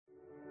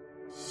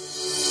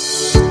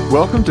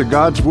Welcome to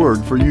God's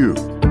Word for You,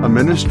 a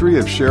ministry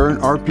of Sharon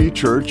RP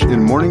Church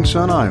in Morning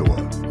Sun,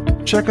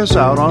 Iowa. Check us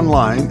out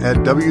online at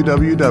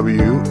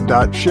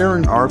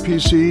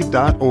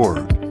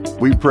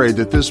www.sharonrpc.org. We pray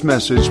that this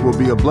message will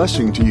be a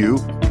blessing to you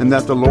and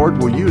that the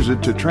Lord will use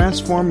it to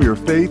transform your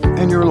faith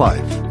and your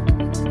life.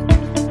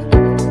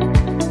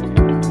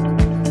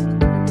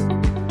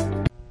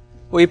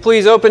 Will you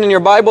please open in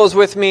your Bibles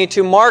with me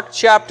to Mark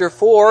chapter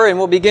 4, and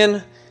we'll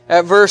begin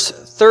at verse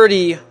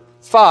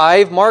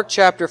 35. Mark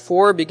chapter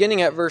 4,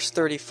 beginning at verse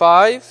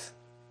 35.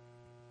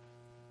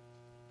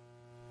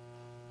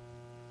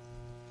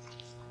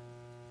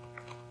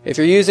 If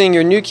you're using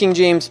your New King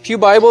James Pew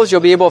Bibles, you'll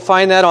be able to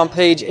find that on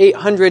page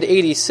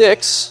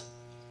 886.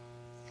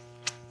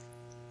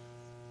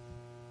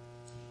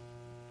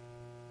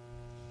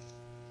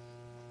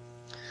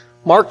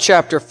 Mark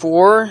chapter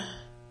 4,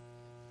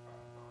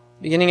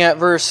 beginning at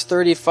verse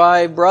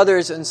 35.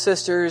 Brothers and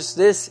sisters,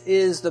 this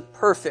is the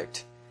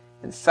perfect,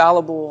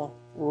 infallible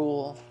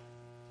rule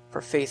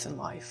for faith and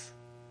life.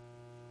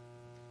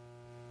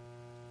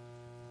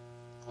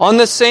 On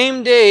the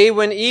same day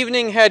when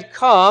evening had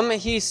come,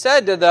 he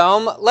said to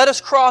them, "Let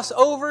us cross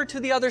over to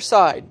the other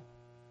side."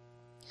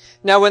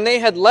 Now when they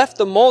had left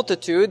the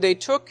multitude, they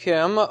took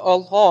him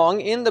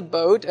along in the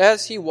boat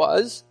as he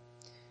was,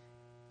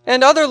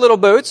 and other little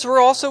boats were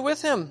also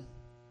with him.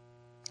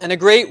 And a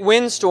great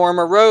windstorm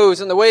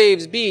arose, and the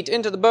waves beat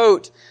into the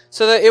boat,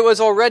 so that it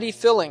was already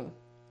filling.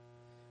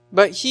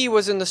 But he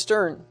was in the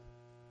stern,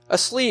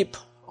 asleep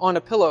on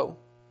a pillow.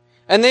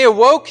 And they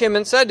awoke him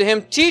and said to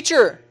him,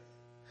 "Teacher,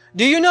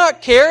 do you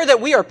not care that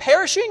we are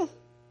perishing?"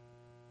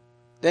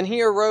 Then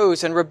he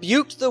arose and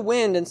rebuked the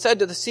wind and said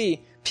to the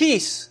sea,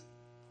 "Peace,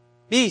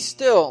 be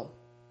still."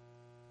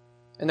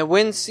 And the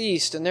wind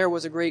ceased, and there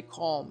was a great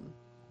calm.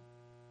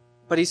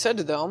 But he said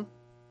to them,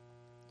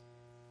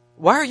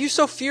 "Why are you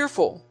so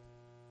fearful?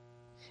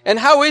 And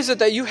how is it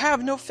that you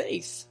have no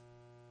faith?"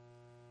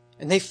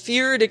 And they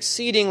feared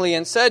exceedingly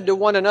and said to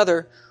one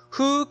another,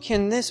 "Who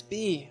can this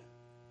be,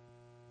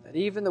 that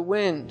even the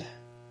wind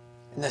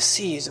and the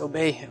seas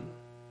obey him?"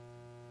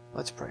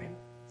 Let's pray.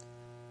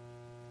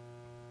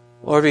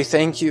 Lord, we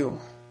thank you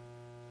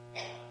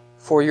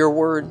for your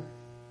word.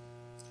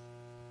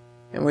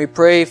 And we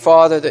pray,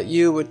 Father, that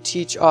you would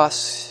teach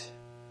us.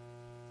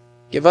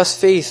 Give us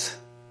faith.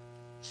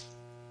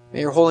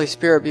 May your Holy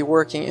Spirit be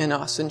working in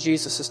us. In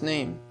Jesus'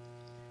 name,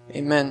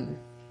 amen.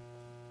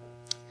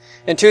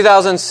 In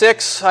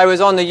 2006, I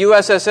was on the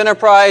USS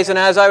Enterprise, and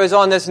as I was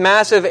on this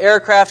massive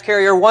aircraft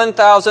carrier,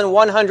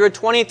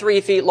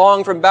 1,123 feet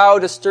long from bow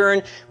to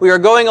stern, we were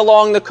going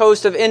along the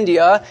coast of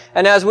India,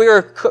 and as we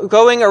were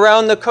going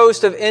around the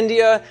coast of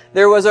India,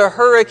 there was a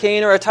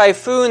hurricane or a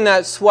typhoon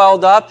that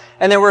swelled up,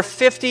 and there were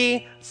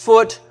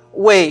 50-foot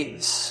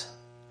waves.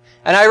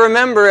 And I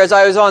remember as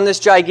I was on this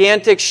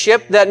gigantic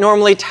ship that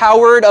normally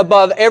towered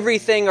above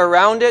everything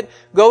around it,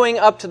 going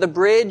up to the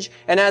bridge,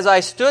 and as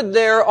I stood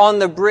there on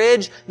the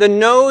bridge, the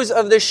nose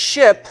of the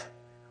ship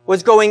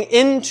was going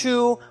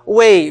into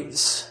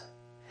waves.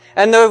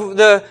 And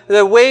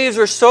the waves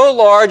were so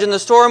large and the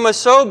storm was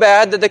so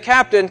bad that the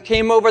captain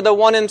came over the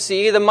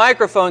 1MC, the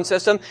microphone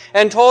system,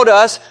 and told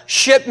us,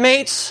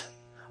 "Shipmates,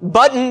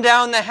 button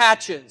down the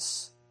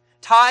hatches.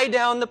 Tie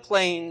down the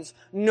planes.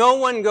 No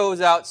one goes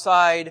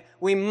outside.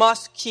 We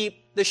must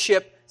keep the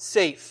ship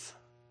safe."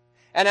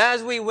 And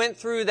as we went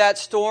through that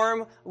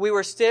storm, we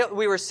were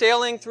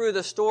sailing through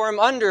the storm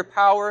under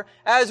power.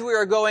 As we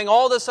were going,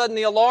 all of a sudden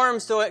the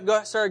alarms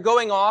started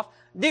going off.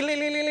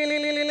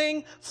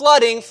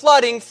 Flooding,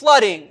 flooding,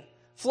 flooding.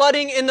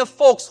 Flooding in the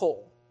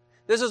forecastle.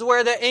 This is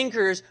where the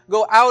anchors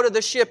go out of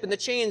the ship and the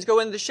chains go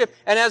into the ship.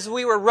 And as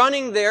we were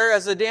running there,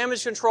 as the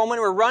damage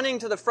controlmen were running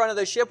to the front of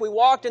the ship, we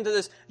walked into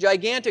this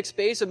gigantic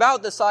space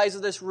about the size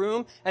of this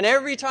room. And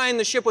every time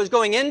the ship was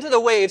going into the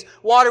waves,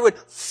 water would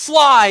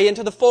fly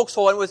into the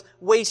forecastle, and it was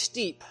waist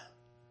deep.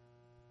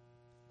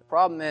 The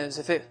problem is,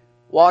 if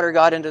water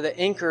got into the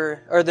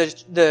anchor or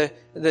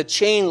the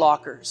chain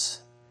lockers,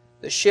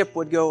 the ship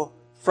would go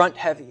front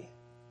heavy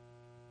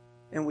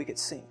and we could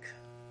sink.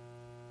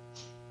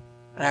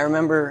 And I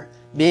remember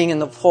being in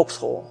the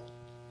forecastle,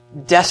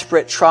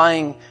 desperate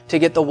trying to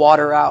get the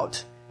water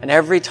out. And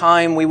every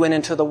time we went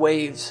into the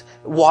waves,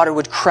 water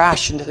would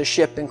crash into the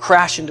ship and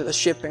crash into the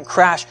ship and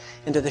crash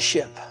into the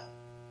ship.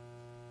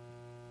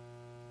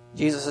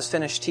 Jesus has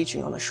finished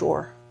teaching on the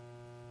shore.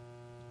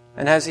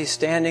 And as he's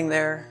standing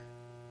there,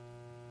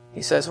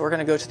 he says, "We're going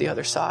to go to the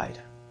other side."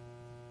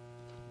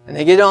 And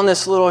they get on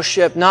this little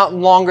ship, not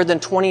longer than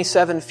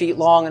 27 feet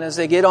long. And as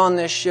they get on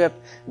this ship,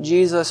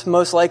 Jesus,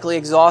 most likely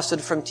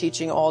exhausted from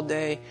teaching all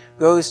day,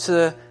 goes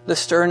to the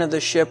stern of the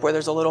ship where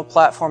there's a little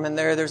platform, and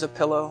there's a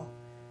pillow.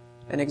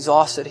 And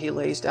exhausted, he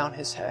lays down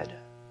his head.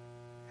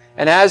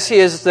 And as he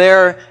is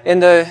there in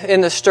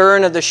the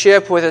stern of the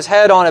ship with his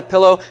head on a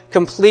pillow,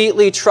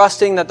 completely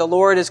trusting that the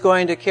Lord is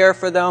going to care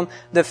for them,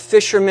 the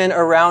fishermen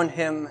around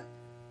him,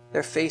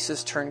 their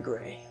faces turn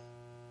gray.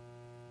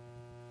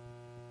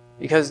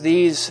 Because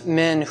these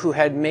men who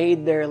had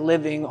made their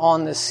living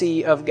on the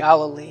Sea of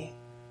Galilee,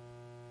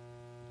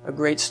 a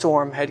great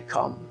storm had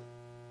come.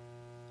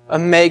 a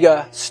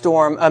mega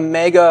storm, a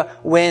mega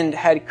wind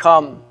had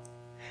come.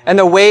 And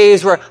the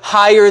waves were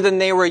higher than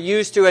they were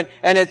used to.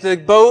 And the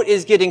boat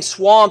is getting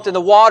swamped and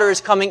the water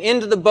is coming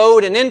into the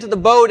boat and into the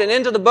boat and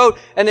into the boat.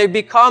 And they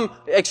become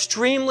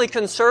extremely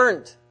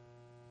concerned.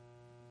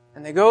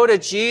 And they go to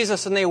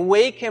Jesus and they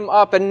wake him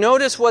up. And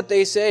notice what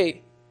they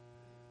say.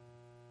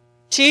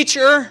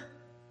 Teacher,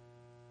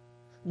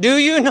 do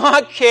you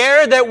not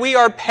care that we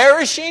are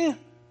perishing?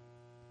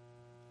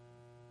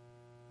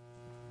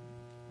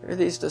 Here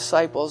these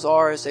disciples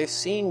are as they've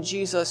seen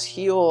Jesus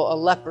heal a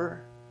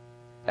leper.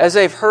 As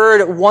they've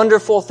heard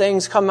wonderful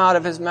things come out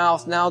of his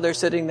mouth, now they're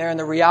sitting there and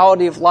the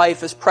reality of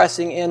life is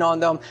pressing in on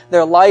them.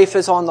 Their life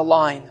is on the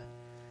line.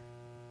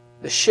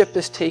 The ship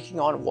is taking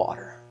on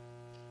water.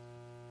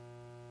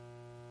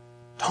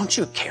 Don't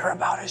you care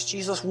about us,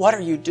 Jesus? What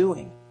are you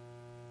doing?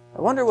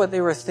 I wonder what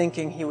they were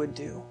thinking he would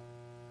do.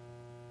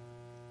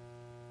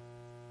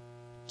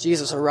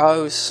 Jesus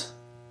arose.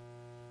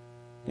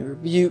 He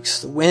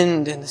rebukes the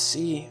wind and the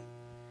sea.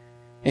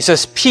 He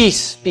says,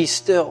 "Peace, be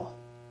still."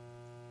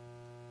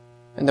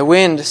 And the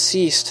wind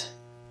ceased,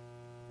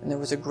 and there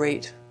was a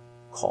great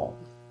calm.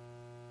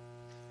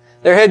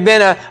 There had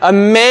been a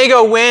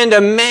mega wind,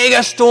 a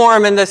mega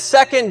storm, and the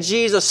second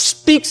Jesus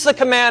speaks the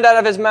command out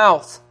of his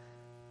mouth,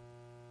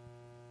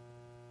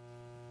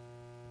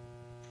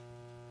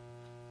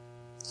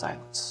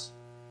 silence.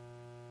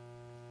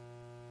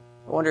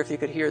 I wonder if you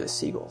could hear the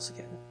seagulls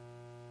again.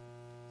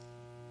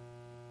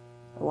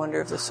 I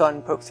wonder if the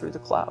sun poked through the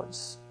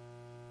clouds.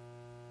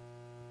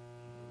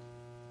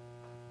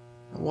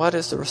 And what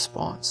is the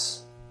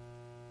response?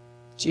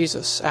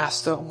 Jesus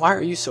asked them, "Why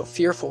are you so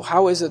fearful?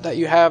 How is it that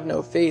you have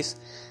no faith?"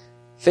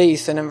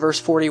 And in verse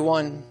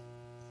 41,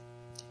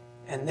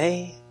 and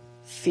they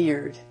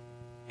feared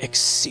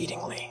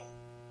exceedingly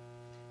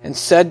and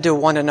said to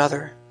one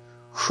another,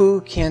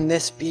 "Who can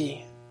this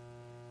be,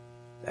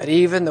 that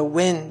even the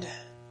wind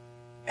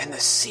and the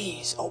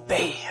seas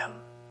obey him?"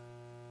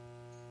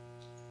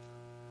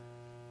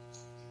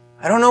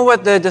 I don't know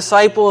what the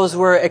disciples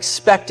were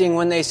expecting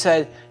when they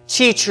said,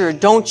 "Teacher,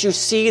 don't you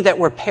see that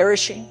we're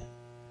perishing?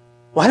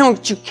 Why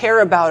don't you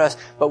care about us?"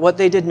 But what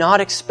they did not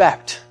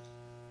expect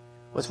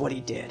was what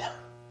he did.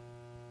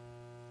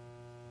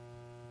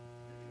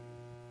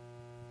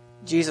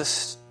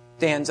 Jesus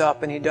stands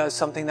up and he does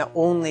something that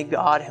only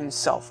God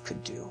himself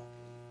could do.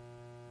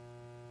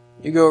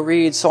 You go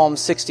read Psalm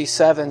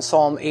 67,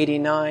 Psalm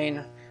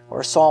 89,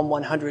 or Psalm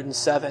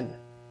 107.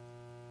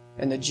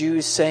 And the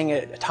Jews sang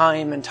it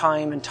time and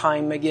time and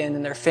time again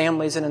in their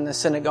families and in the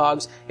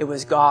synagogues. It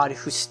was God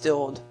who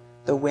stilled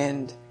the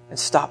wind and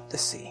stopped the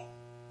sea.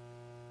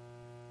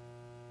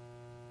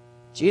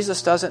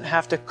 Jesus doesn't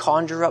have to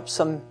conjure up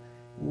some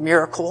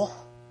miracle.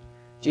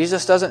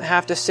 Jesus doesn't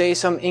have to say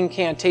some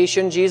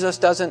incantation. Jesus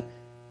doesn't...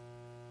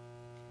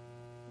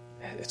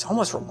 It's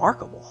almost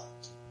remarkable.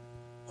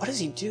 What does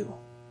he do?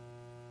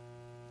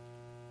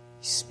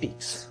 He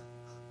speaks.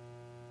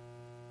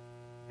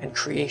 And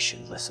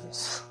creation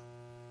listens.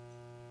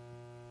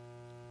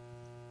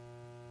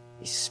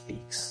 He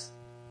speaks.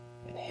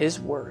 And his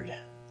word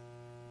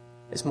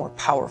is more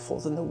powerful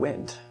than the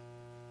wind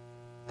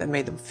that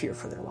made them fear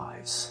for their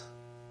lives.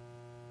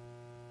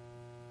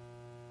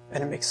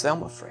 And it makes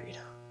them afraid.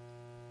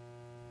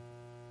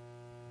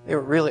 They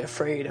were really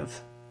afraid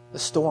of the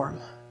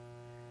storm.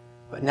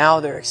 But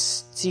now they're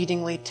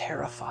exceedingly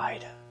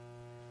terrified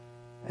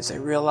as they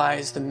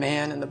realize the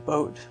man in the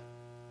boat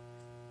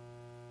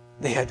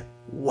they had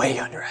way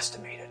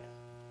underestimated.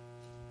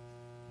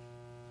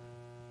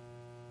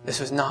 This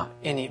was not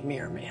any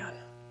mere man,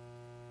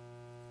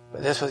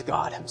 but this was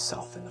God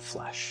himself in the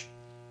flesh.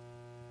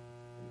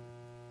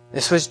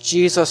 This was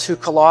Jesus who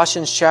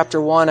Colossians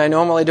chapter 1, I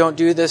normally don't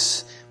do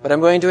this, but I'm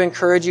going to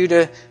encourage you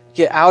to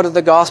get out of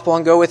the gospel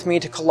and go with me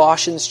to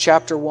Colossians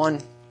chapter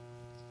 1.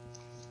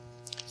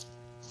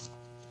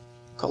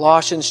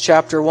 Colossians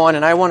chapter 1,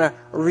 and I want to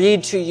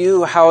read to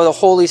you how the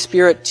Holy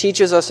Spirit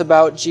teaches us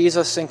about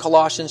Jesus in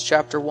Colossians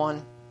chapter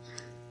 1.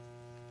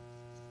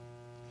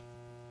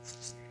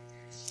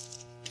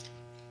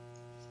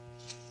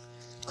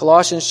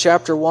 Colossians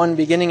chapter 1,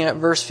 beginning at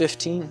verse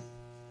 15.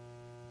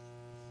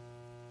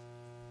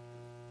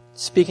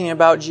 Speaking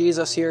about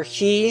Jesus here,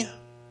 He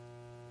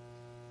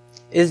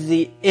is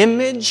the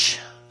image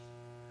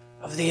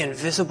of the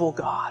invisible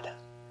God.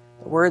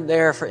 The word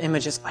there for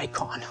image is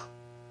icon.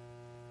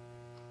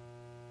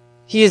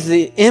 He is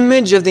the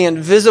image of the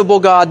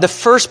invisible God, the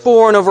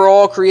firstborn over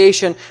all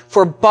creation.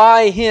 For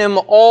by Him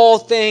all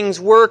things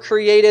were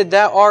created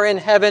that are in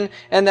heaven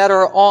and that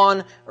are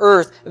on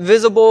earth,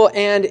 visible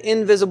and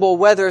invisible,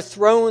 whether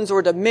thrones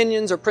or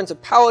dominions or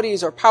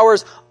principalities or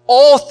powers.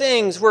 All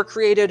things were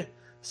created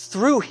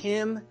through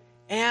Him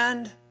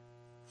and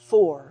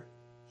for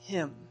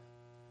Him.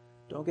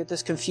 Don't get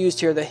this confused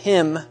here. The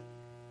Him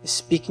is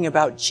speaking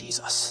about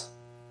Jesus.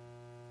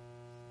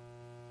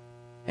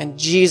 And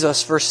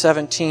Jesus, verse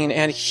 17,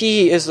 and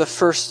He is the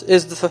first,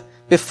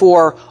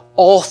 before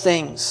all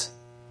things.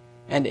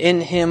 and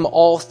in him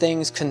all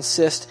things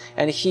consist,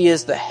 and he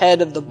is the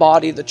head of the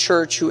body, the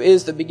church, who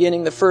is the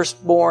beginning, the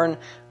firstborn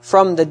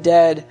from the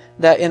dead,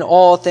 that in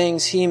all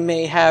things he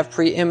may have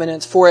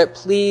preeminence. For it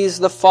pleased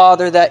the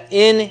Father that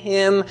in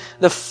him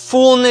the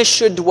fullness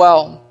should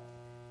dwell,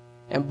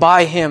 and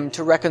by him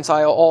to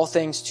reconcile all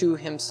things to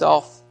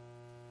himself.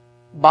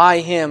 By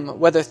him,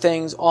 whether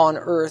things on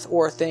earth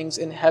or things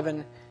in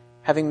heaven,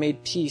 having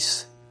made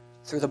peace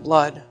through the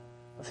blood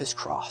of his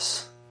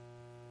cross.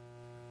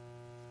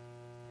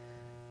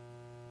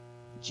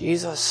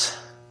 Jesus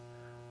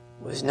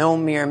was no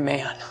mere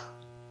man.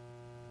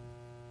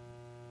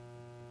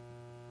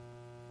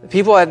 The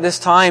people at this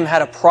time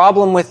had a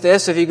problem with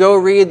this. If you go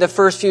read the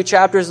first few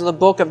chapters of the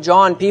book of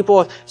John,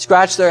 people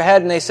scratch their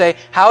head and they say,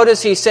 how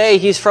does he say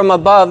he's from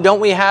above? Don't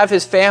we have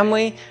his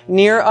family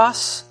near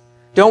us?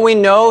 Don't we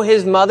know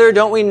his mother?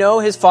 Don't we know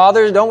his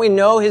fathers? Don't we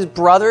know his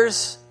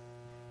brothers?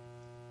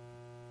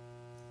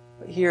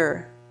 But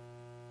here,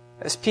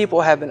 as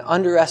people have been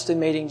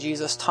underestimating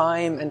Jesus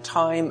time and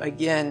time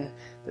again,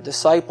 the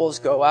disciples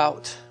go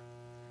out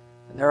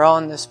and they're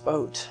on this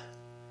boat.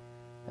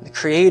 And the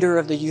creator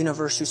of the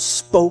universe, who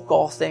spoke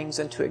all things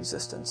into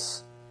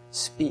existence,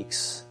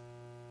 speaks.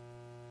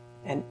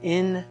 And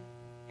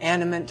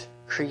inanimate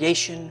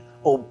creation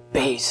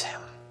obeys him.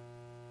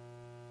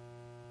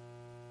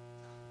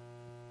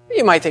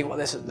 You might think, well,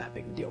 this isn't that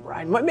big a deal,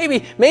 Brian.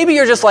 Maybe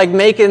you're just like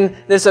making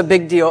this a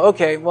big deal.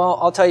 Okay, well,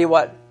 I'll tell you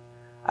what.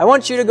 I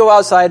want you to go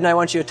outside and I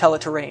want you to tell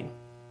it to rain.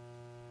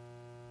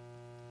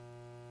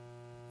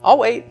 I'll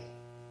wait.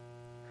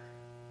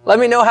 Let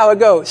me know how it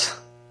goes.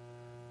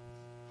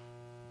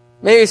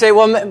 Maybe you say,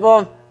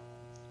 well,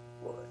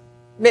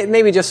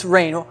 maybe just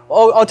rain.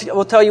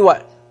 I'll tell you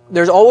what.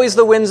 There's always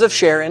the winds of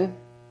Sharon.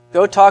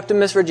 Go talk to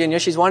Miss Virginia.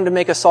 She's wanted to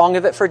make a song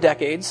of it for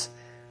decades.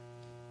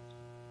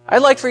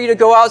 I'd like for you to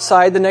go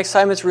outside the next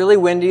time it's really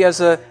windy,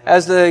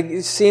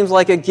 it seems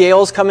like a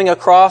gale's coming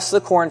across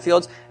the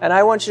cornfields, and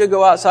I want you to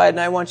go outside and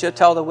I want you to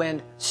tell the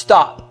wind,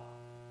 stop.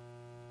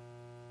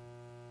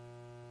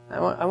 I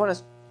want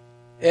to.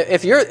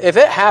 If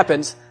it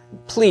happens,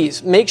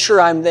 please make sure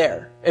I'm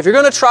there. If you're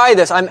going to try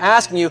this, I'm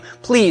asking you,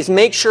 please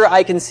make sure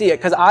I can see it,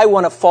 because I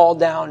want to fall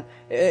down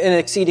in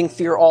exceeding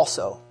fear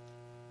also.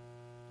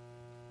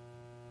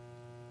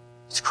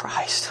 It's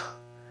Christ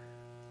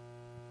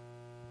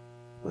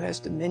who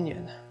has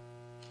dominion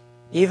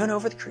even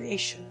over the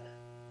creation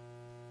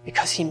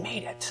because he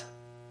made it.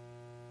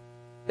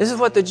 This is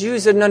what the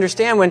Jews didn't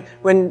understand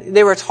when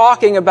they were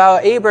talking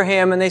about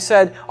Abraham and they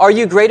said, are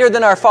you greater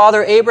than our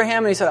father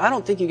Abraham? And he said, I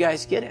don't think you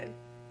guys get it.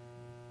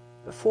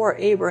 Before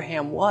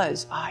Abraham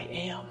was, I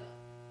am.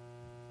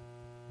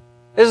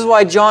 This is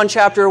why John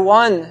chapter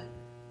 1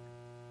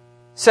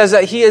 says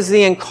that he is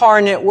the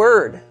incarnate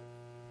Word.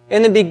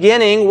 In the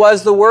beginning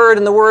was the Word,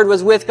 and the Word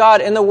was with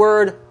God, and the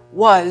Word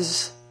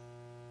was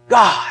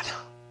God.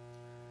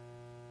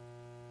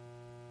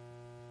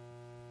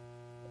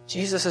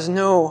 Jesus is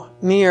no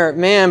mere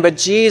man, but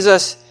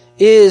Jesus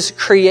is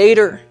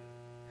Creator.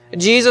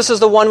 Jesus is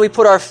the one we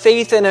put our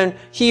faith in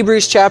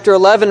Hebrews chapter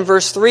 11,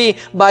 verse 3.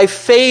 By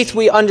faith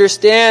we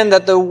understand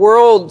that the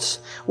worlds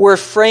were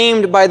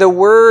framed by the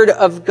word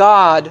of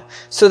God,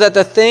 so that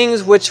the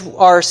things which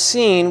are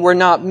seen were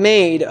not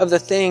made of the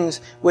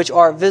things which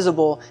are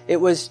visible. It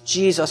was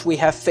Jesus we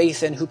have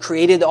faith in, who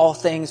created all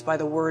things by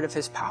the word of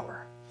his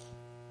power.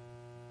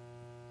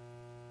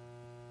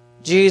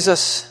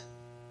 Jesus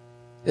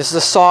is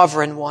the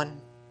sovereign one.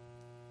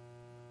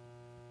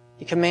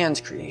 He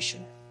commands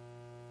creation.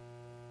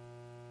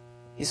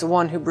 He's the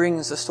one who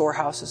brings the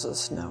storehouses of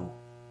snow.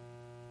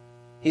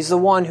 He's the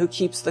one who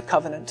keeps the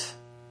covenant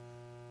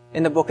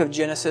in the book of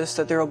Genesis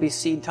that there will be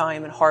seed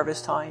time and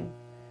harvest time.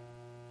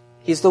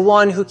 He's the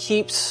one who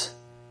keeps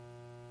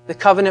the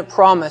covenant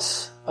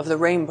promise of the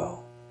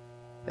rainbow,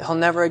 that he'll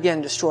never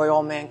again destroy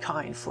all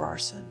mankind for our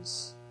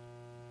sins.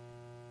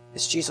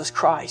 It's Jesus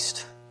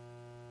Christ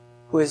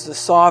who is the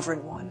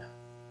sovereign one.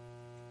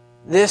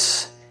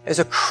 This is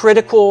a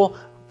critical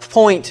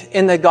point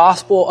in the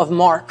Gospel of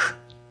Mark.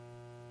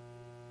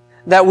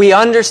 That we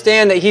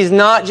understand that he's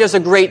not just a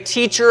great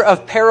teacher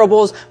of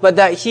parables, but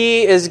that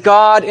he is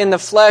God in the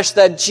flesh,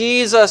 that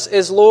Jesus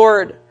is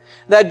Lord,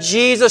 that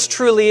Jesus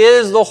truly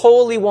is the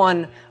Holy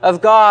One of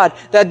God,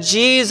 that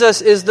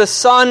Jesus is the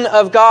Son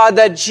of God,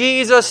 that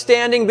Jesus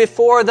standing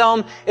before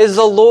them is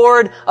the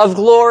Lord of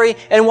glory.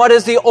 And what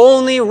is the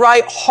only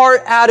right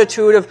heart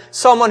attitude of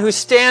someone who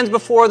stands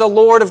before the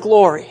Lord of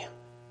glory?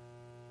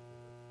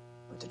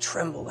 But to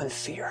tremble in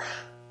fear.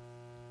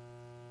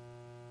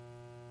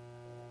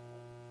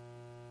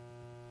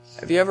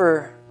 Have you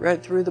ever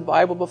read through the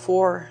Bible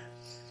before?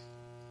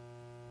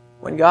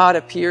 When God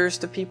appears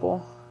to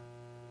people,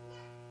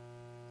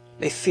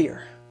 they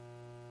fear.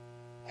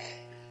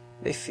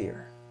 They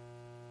fear.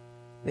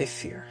 They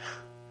fear.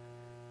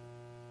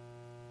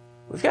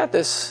 We've got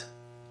this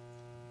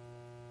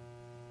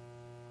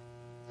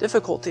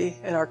difficulty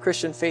in our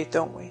Christian faith,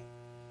 don't we?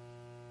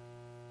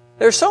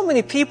 There are so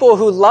many people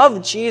who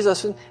love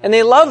Jesus, and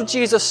they love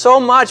Jesus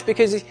so much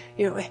because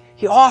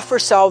he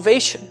offers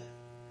salvation.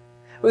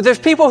 There's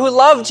people who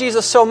love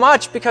Jesus so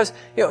much because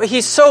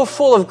he's so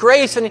full of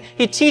grace, and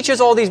he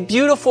teaches all these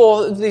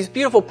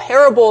beautiful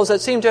parables that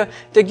seem to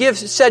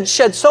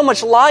shed so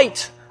much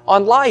light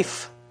on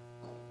life.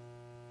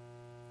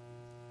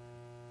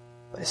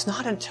 But it's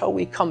not until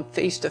we come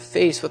face to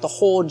face with the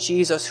whole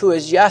Jesus, who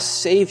is, yes,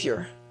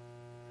 Savior,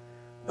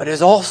 but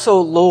is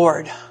also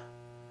Lord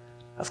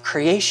of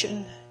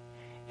creation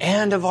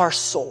and of our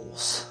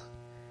souls,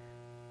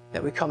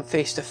 that we come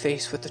face to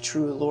face with the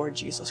true Lord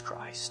Jesus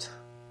Christ.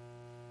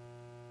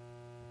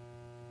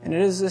 And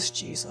it is this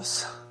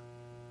Jesus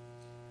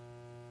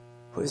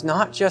who is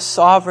not just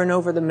sovereign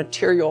over the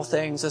material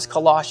things, as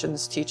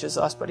Colossians teaches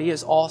us, but he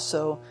is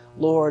also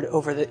Lord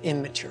over the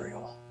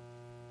immaterial.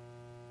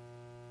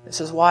 This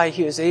is why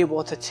he is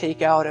able to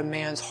take out a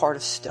man's heart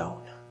of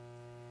stone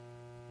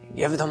and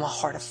give them a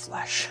heart of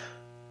flesh.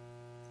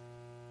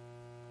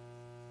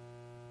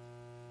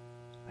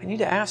 I need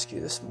to ask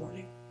you this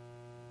morning.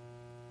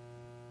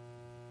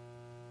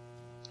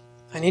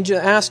 I need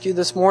to ask you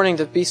this morning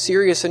to be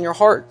serious in your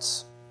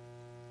hearts.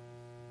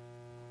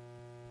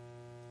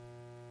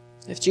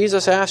 If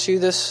Jesus asks you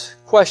this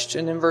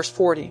question in verse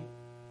 40,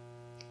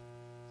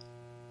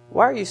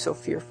 why are you so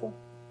fearful?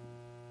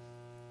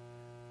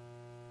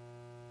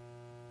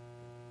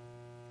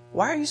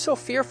 Why are you so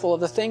fearful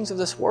of the things of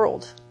this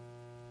world?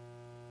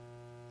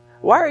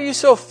 Why are you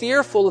so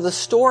fearful of the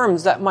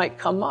storms that might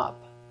come up?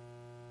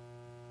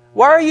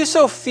 Why are you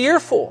so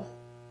fearful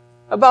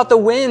about the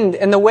wind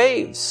and the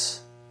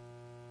waves?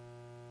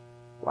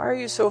 Why are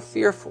you so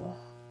fearful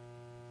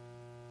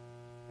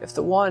if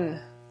the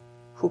one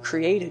who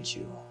created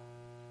you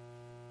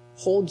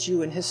holds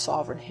you in his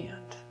sovereign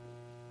hand?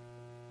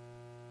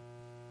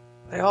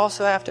 But I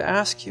also have to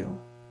ask you,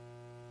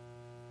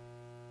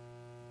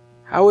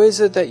 how is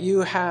it that you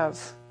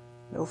have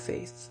no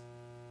faith?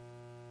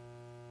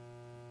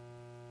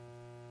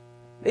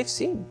 They've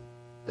seen.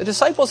 The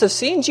disciples have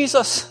seen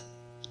Jesus.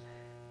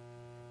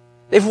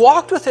 They've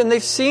walked with him.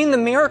 They've seen the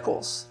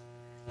miracles.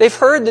 They've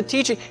heard the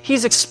teaching.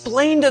 He's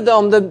explained to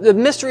them the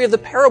mystery of the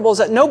parables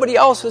that nobody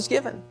else was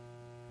given.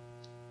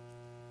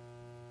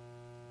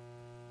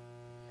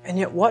 And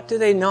yet, what do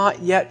they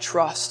not yet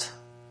trust?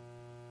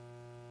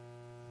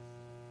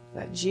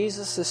 That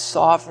Jesus is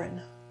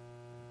sovereign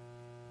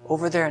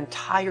over their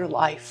entire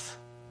life,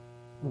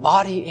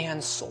 body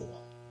and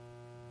soul.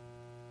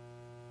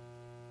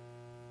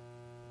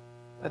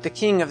 That the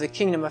King of the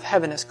kingdom of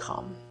heaven has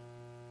come,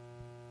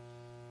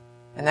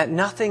 and that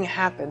nothing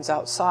happens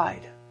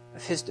outside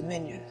of his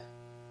dominion.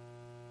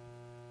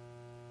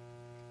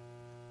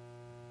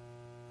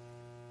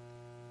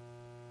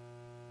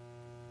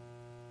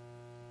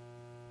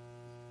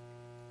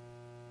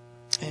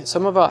 And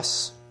some of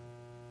us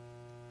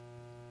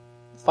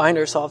find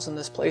ourselves in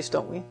this place,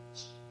 don't we?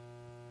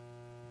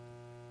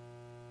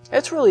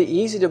 It's really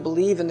easy to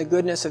believe in the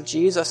goodness of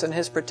Jesus and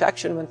his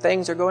protection when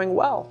things are going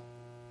well.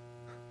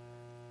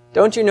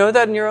 Don't you know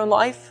that in your own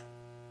life?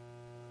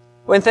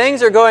 When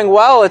things are going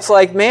well, it's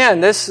like, man,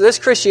 this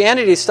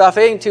Christianity stuff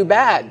ain't too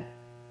bad.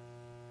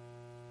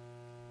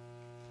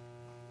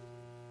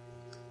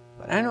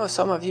 But I know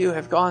some of you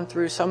have gone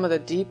through some of the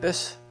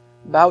deepest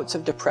bouts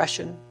of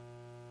depression.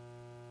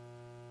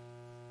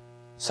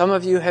 Some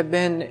of you have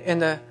been in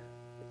the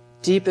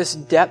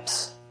deepest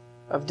depths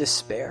of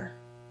despair,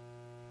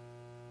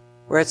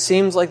 where it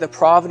seems like the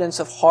providence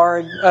of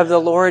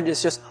the Lord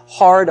is just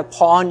hard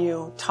upon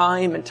you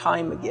time and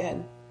time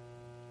again.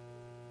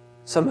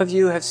 Some of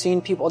you have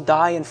seen people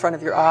die in front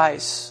of your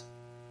eyes,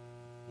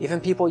 even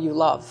people you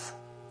love.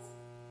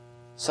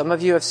 Some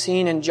of you have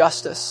seen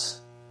injustice.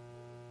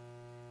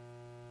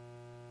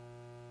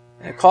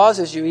 And it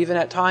causes you, even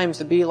at times,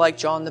 to be like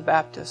John the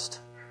Baptist.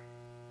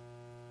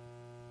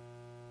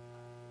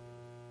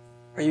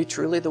 Are you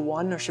truly the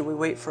one, or should we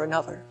wait for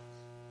another?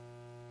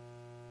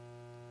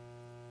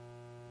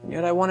 And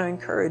yet I want to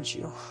encourage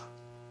you.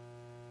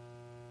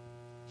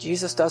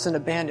 Jesus doesn't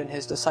abandon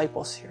his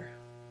disciples here.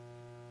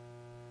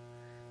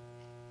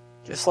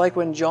 Just like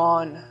when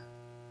John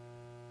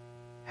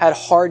had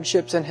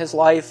hardships in his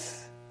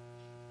life,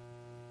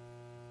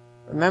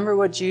 remember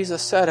what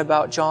Jesus said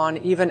about John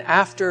even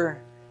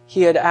after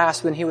he had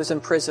asked when he was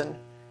in prison,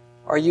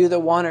 "Are you the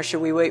one, or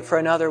should we wait for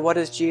another?" What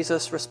does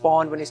Jesus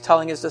respond when he's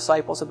telling his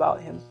disciples about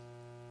him?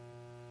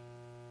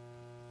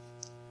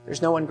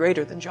 There's no one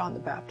greater than John the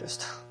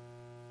Baptist.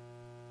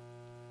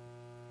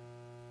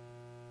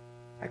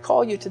 I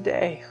call you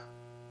today,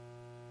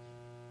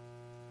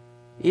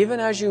 even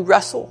as you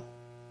wrestle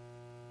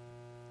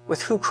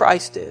with who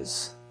Christ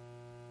is,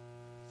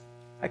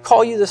 I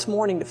call you this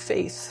morning to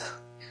faith,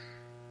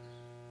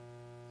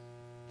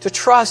 to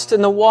trust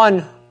in the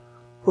one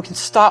who can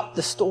stop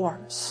the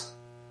storms.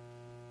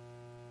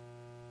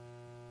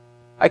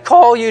 I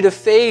call you to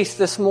faith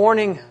this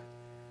morning,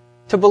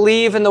 to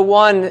believe in the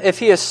one, if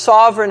he is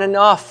sovereign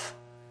enough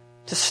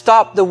to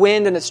stop the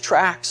wind in its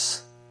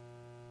tracks,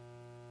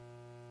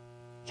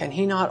 can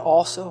he not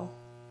also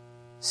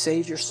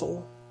save your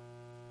soul?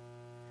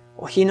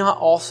 Will he not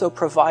also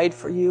provide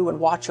for you and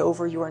watch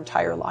over your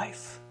entire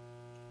life?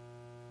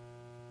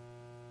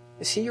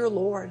 Is he your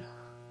Lord?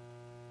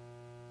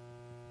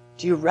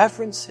 Do you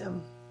reverence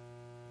him?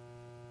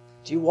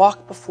 Do you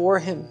walk before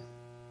him?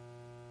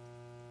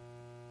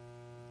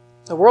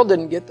 The world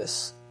didn't get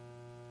this.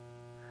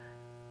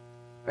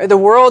 Right? The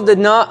world did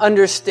not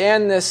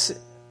understand this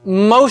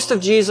most of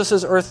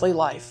Jesus' earthly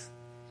life.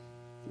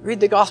 You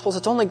read the Gospels,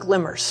 it's only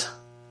glimmers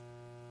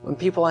when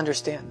people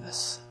understand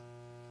this.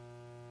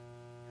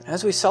 And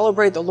as we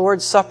celebrate the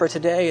Lord's Supper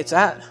today, it's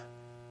at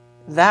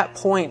that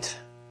point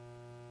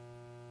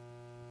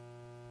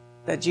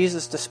that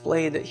Jesus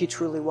displayed that he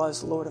truly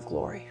was the Lord of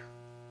glory.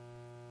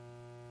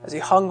 As he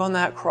hung on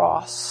that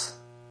cross,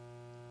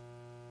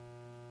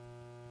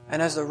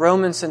 and as the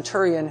Roman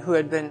centurion who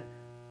had been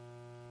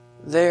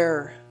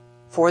there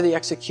for the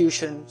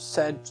execution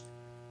said,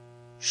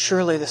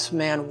 surely this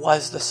man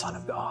was the Son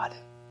of God.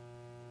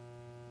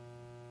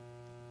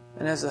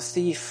 And as the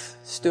thief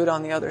stood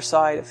on the other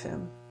side of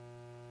him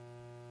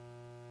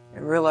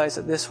and realized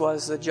that this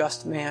was the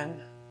just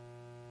man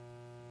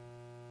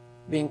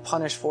being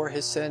punished for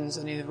his sins,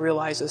 and he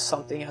realizes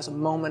something, has a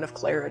moment of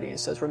clarity and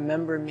says,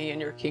 remember me in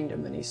your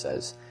kingdom. And he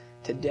says,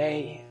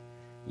 today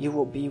you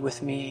will be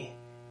with me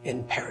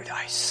in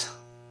paradise.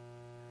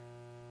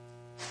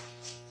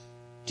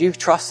 Do you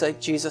trust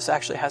that Jesus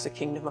actually has a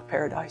kingdom of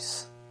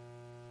paradise?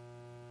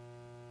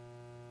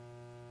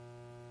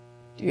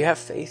 Do you have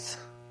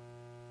faith?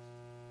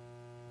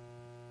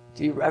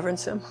 Do you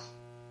reverence him?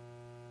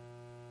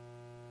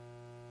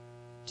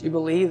 Do you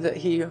believe that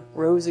he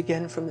rose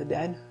again from the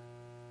dead?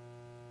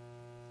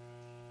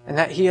 And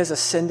that he has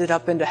ascended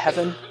up into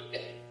heaven?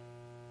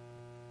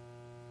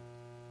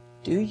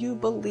 Do you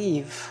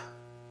believe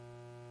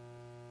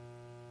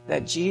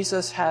that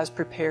Jesus has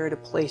prepared a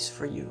place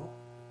for you?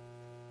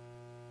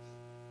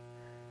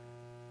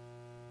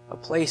 A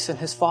place in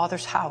his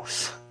Father's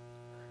house?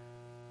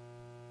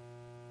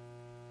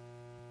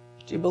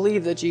 Do you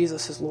believe that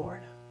Jesus is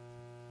Lord?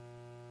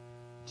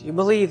 Do you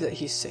believe that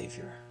he's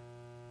Savior?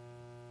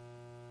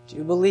 Do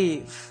you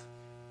believe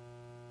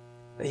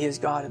that he is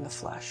God in the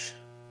flesh?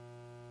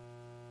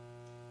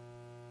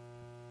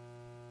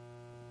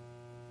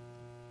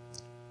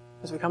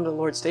 As we come to the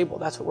Lord's table,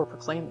 that's what we're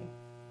proclaiming.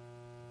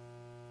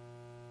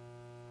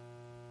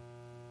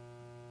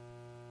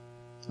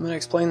 I'm going to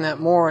explain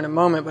that more in a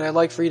moment, but I'd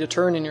like for you to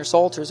turn in your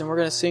Psalters, and we're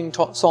going to sing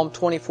Psalm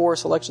 24,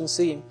 Selection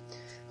C.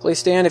 Please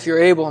stand if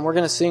you're able, and we're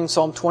going to sing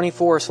Psalm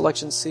 24,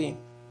 Selection C.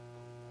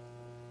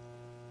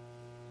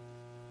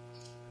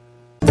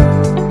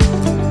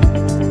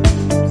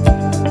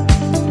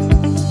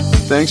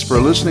 Thanks for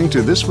listening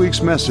to this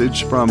week's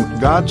message from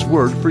God's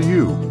Word for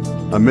You,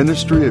 a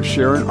ministry of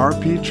Sharon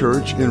RP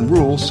Church in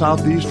rural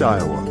southeast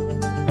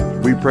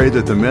Iowa. We pray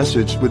that the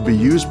message would be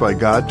used by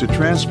God to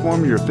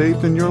transform your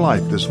faith and your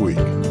life this week.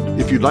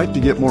 If you'd like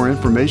to get more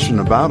information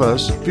about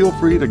us, feel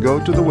free to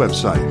go to the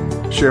website,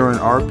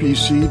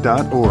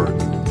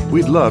 sharonrpc.org.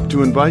 We'd love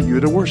to invite you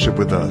to worship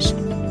with us.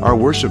 Our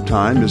worship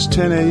time is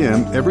 10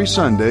 a.m. every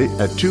Sunday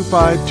at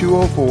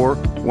 25204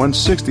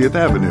 160th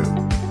Avenue,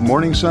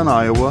 Morning Sun,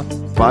 Iowa,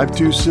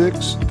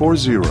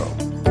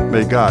 52640.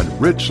 May God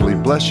richly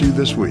bless you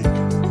this week.